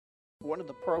One of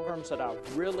the programs that I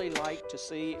really like to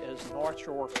see is North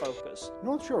Shore Focus.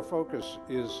 North Shore Focus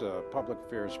is a public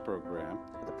affairs program.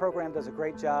 The program does a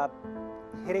great job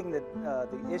hitting the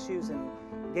issues and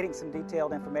getting some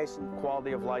detailed information.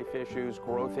 Quality of life issues,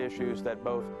 growth issues that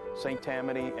both St.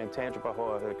 Tammany and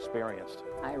Tangipahoa have experienced.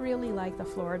 I really like the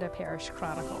Florida Parish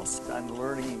Chronicles. I'm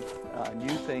learning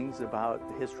new things about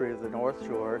the history of the North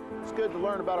Shore. It's good to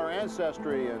learn about our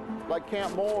ancestry and like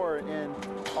Camp Moore and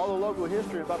all the local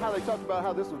history, about how they talked about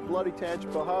how this was bloody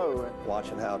Tangipahoa.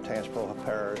 Watching how Tangipahoa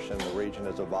Parish and the region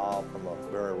has evolved from a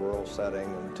very rural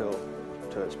setting to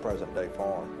its present-day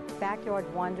form.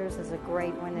 Backyard Wonders is a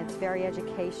great one. It's very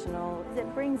educational. It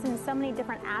brings in so many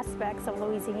different aspects of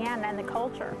Louisiana and the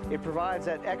culture. It provides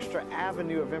that extra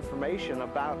avenue of information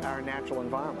about our natural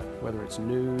environment. Whether it's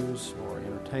news or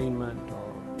entertainment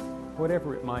or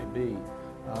whatever it might be,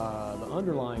 the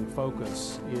underlying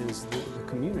focus is the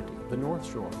community, the North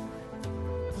Shore.